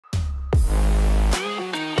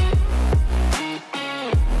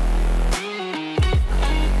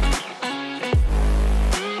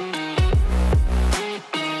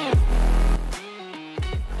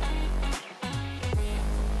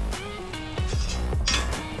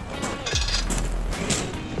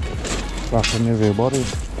Welcome everybody,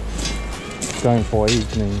 going for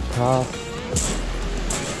evening cast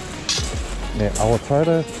near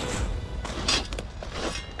Awatoto.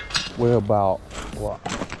 We're about, what,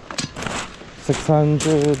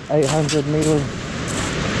 600, 800 meters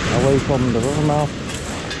away from the river mouth.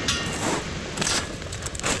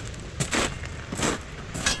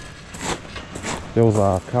 There was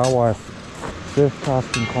a Kauai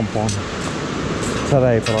surfcasting comp on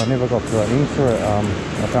today, but I never got to enter it.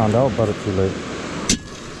 I found out about it too late.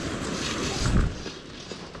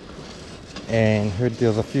 And heard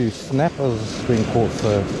there's a few snappers being caught,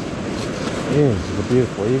 so yeah, it was a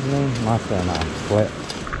beautiful evening, nice and flat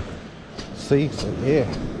sea, so yeah.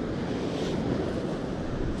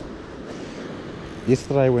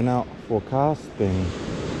 Yesterday went out for a cast and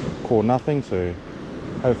caught nothing, so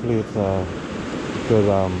hopefully it's a good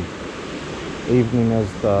evening as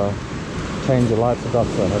the change of lights are about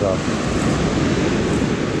to head up.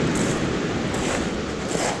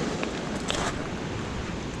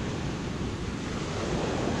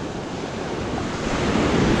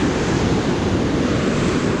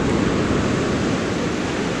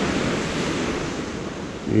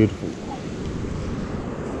 Beautiful.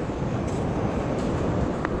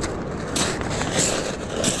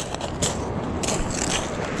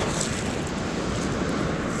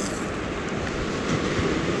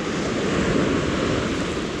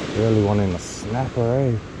 Really wanting a snapper,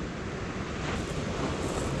 eh?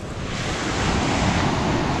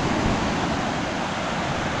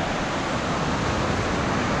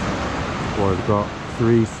 Well, we've got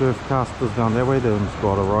 3 surfcasters down that way. They've just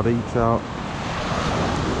got a rod each out.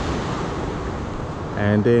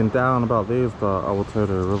 And then down about there's the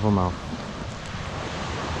Awatoto river mouth.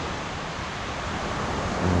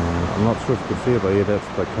 And I'm not sure if you can see it, but yeah, that's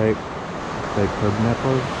the Cape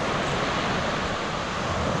Kidnappers.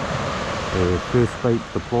 The first bait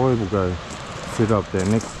deployed, we'll go set up that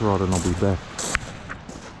next rod and I'll be back.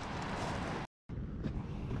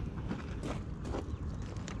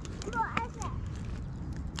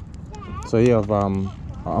 So yeah,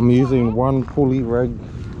 I'm using one pulley rig.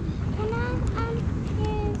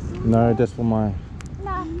 No, that's for my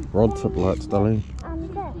rod tip lights, darling.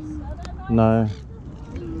 No.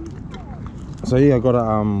 So yeah, I got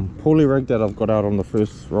a pulley rig that I've got out on the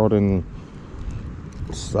first rod, and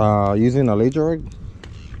using a ledger rig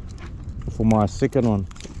for my second one.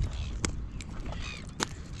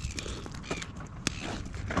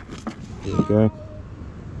 There you go,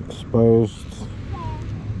 exposed.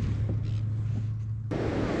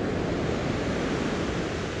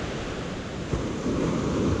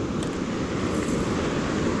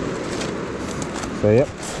 So yep,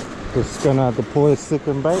 just gonna deploy a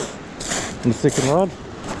second bait and the second rod.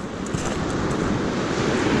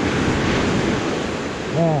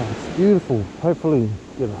 Yeah, it's beautiful. Hopefully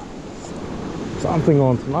get something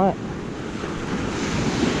on tonight.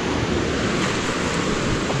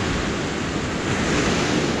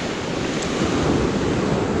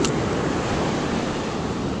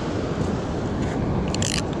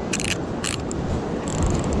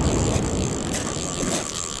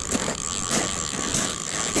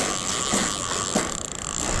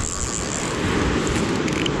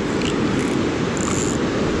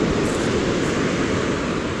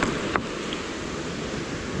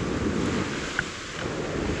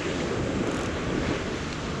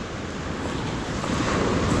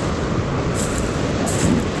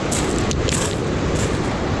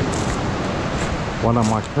 One of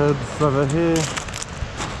my kids over here,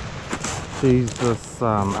 she's just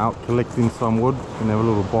out collecting some wood and have a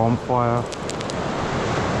little bonfire.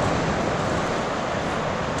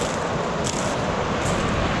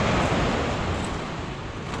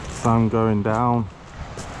 Sun going down.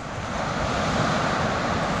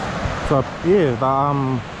 So yeah,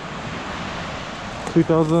 the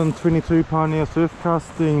 2022 Pioneer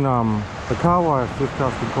Surfcasting, the Kauai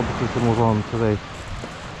Surfcasting competition was on today.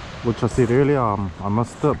 Which I said earlier, I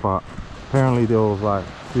missed it, but apparently there was like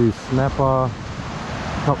a few snapper,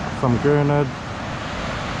 some gurnard,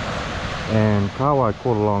 and Kauai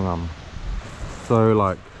caught along. So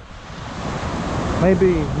like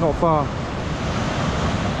maybe not far,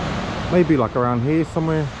 maybe like around here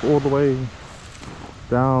somewhere, all the way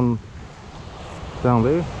down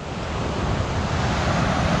there.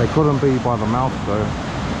 They couldn't be by the mouth though.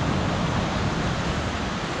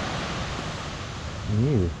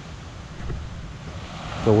 Yeah.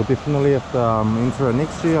 So we'll definitely have to enter it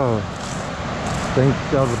next year. I think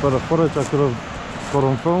there was a bit of footage I could have got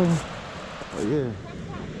on film. But yeah.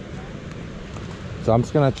 So I'm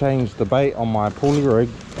just going to change the bait on my pulley rig,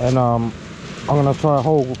 and I'm going to try a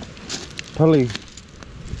whole pulley.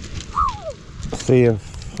 See if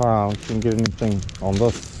Didn't get anything on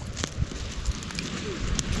this.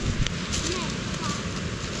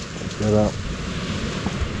 Check that out.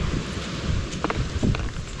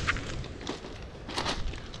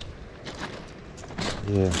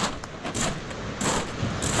 Yeah.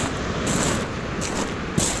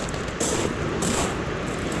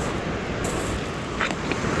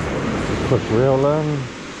 Quick reel in.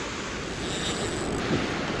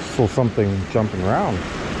 Saw something jumping around.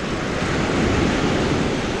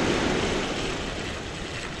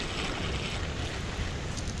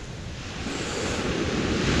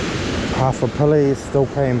 Half a pulley is still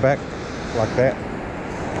paying back like that.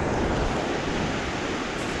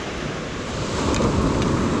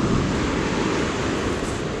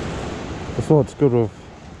 That's what's good with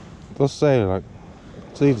this, say, like,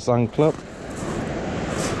 see, it's unclipped.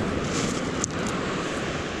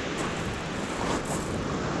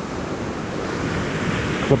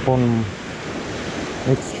 Clip on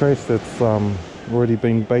next trace that's already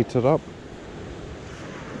been baited up.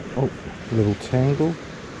 Oh, little tangle.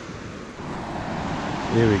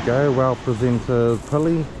 There we go, well presented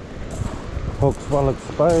pulley. Hawkes well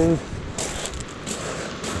exposed.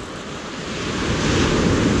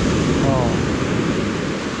 Oh.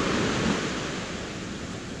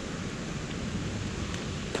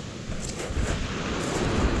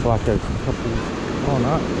 It's like a couple, oh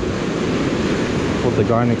no. Thought the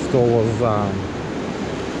guy next door was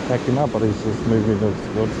backing up, but he's just moving his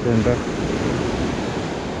rod stand back.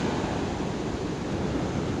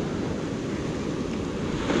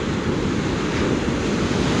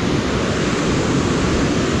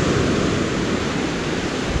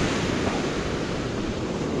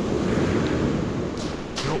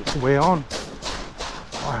 We're on.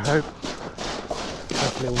 I hope.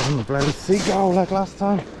 Hopefully it wasn't a bloody seagull like last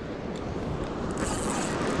time.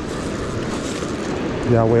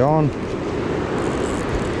 Yeah, we're on.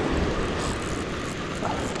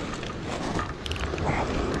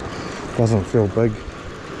 Doesn't feel big.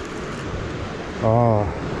 Oh,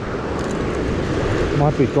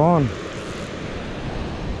 might be gone.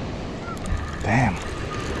 Damn.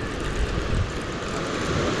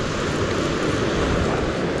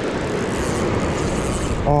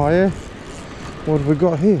 Oh yeah, what have we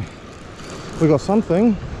got here? We got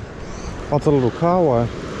something. Oh, it's a little car wire.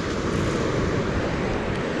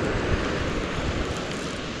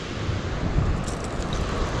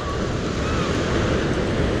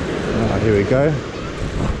 Here we go.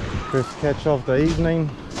 First catch of the evening.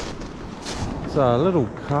 It's a little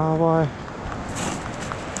car wire.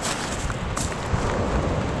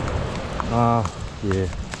 Yeah.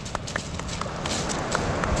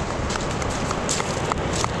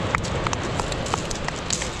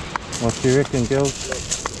 What do you reckon, girls?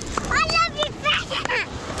 I love you, fat.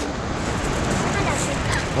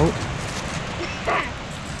 Oh.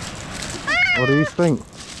 What do you think?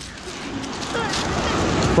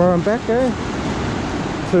 Throw him back, eh?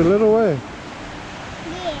 Too little, eh?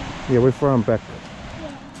 Yeah. Yeah, we throw him back.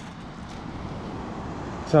 Yeah.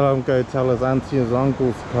 Tell him, go tell his auntie and his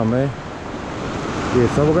uncles to come, eh? Yeah,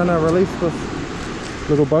 so we're gonna release this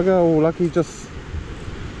little bugger. Oh, lucky, just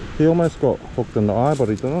he almost got hooked in the eye, but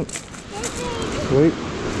he didn't. Sweet.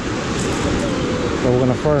 So we're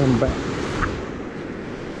gonna throw him back.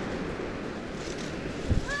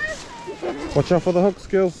 Watch out for the hooks,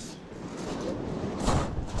 girls.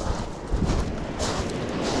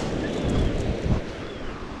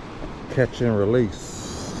 Catch and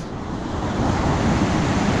release.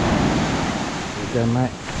 There you go,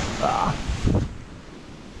 mate.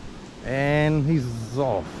 And he's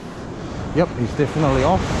off. Yep, he's definitely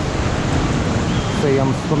off. See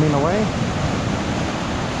him swimming away.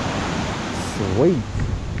 Sweet.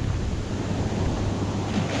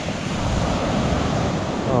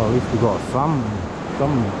 Oh, at least we got some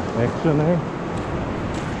action there.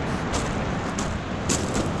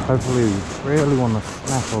 Hopefully we really want to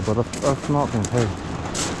snapper, but if not, then hey,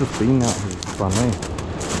 just being out here is fun, eh?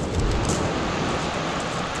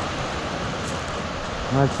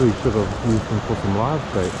 I actually should have used them for some live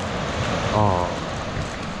bait. Oh,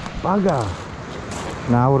 bugger!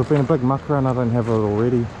 Nah, it would have been a big mucker and I don't have it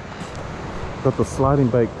already. Got the sliding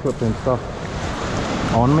bait clip and stuff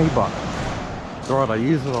on me, but it's alright, I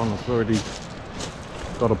use it on, it's already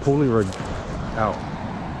got a pulley rig out.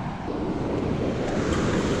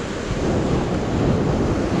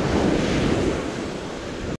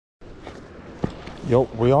 Yo,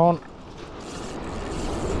 we on.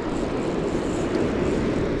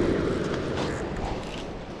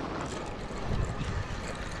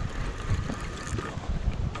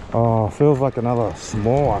 Oh, feels like another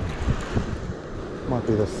small one. Might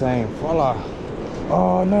be the same fella.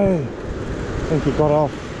 Oh no, I think he got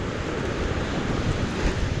off.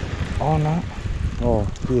 Oh no. Oh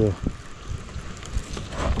yeah.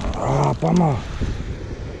 Ah, bummer.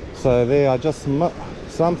 So there, I just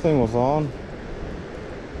something was on.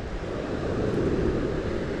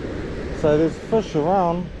 So there's fish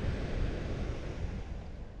around.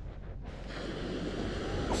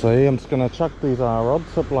 So yeah, I'm just gonna chuck these rod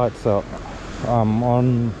tip lights out on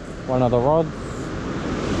one of the rods.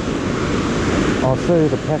 I'll show you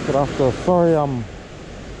the packet after. Sorry, I'm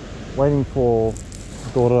waiting for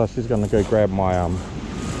daughter. She's gonna go grab my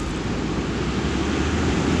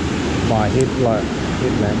my headlamp.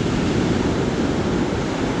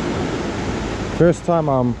 First time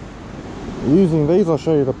I'm using these. I'll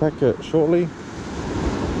show you the packet shortly.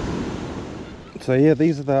 So yeah,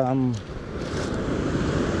 these are the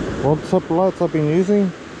rod tip lights I've been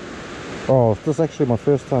using. Oh, this is actually my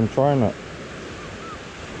first time trying it.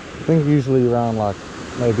 I think usually around like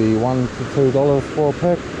maybe $1 to $2 for a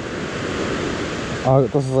pack.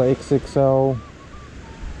 This is a XXL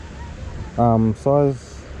size.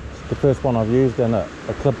 It's the first one I've used, and it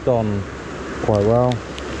clipped on quite well.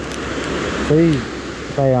 See,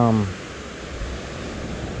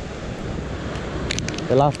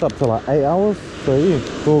 they last up to like 8 hours, so yeah,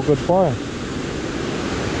 it's all good buy.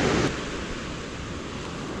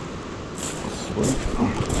 Sweet.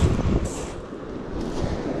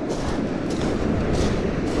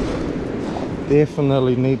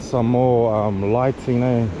 Definitely need some more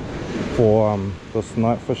lighting for this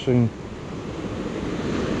night fishing.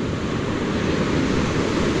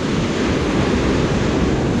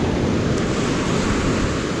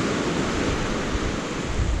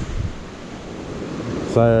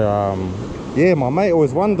 So yeah, my mate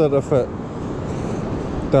always wondered if the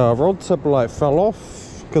rod tip light fell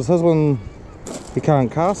off, because his one, he can't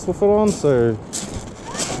cast with it on. So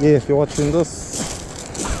yeah, if you're watching this,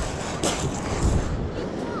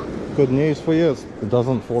 good news for you, it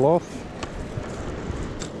doesn't fall off.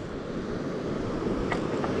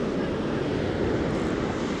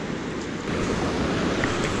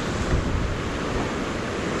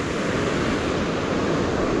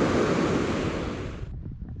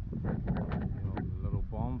 Little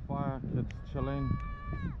bonfire, kids chilling.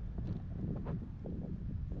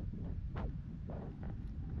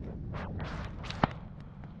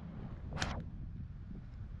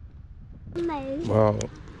 Well,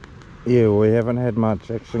 yeah, we haven't had much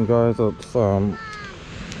action, guys. It's you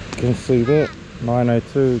can see that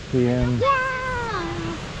 9:02 p.m.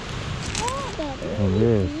 and yeah,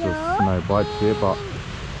 it's just no bites here, but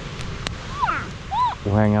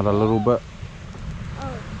we'll hang out a little bit,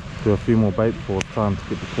 do a few more baits for time to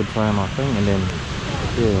get the kids home, I think, and then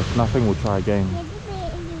yeah, if nothing, we'll try again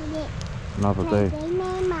another day.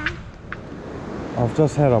 I've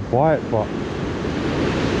just had a bite, but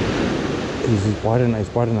he's biting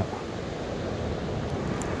it,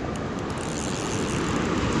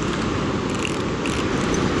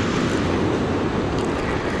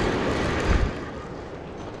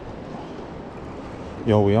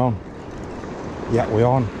 Yo, we on? Yeah, we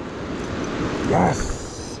on.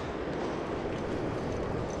 Yes!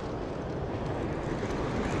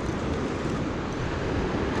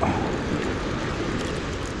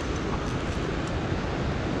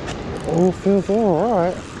 Oh, feels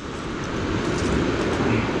alright.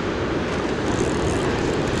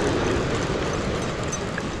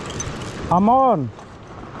 I'm on.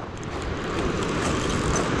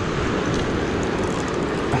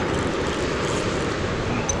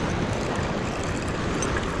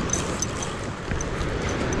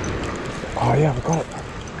 Oh yeah, we got it.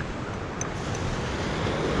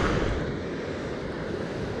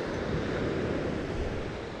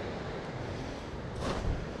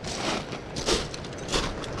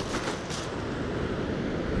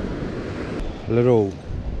 Little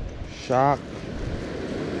shark.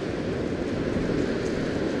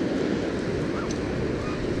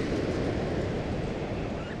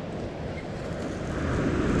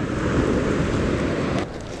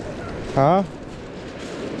 Huh?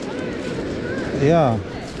 Yeah.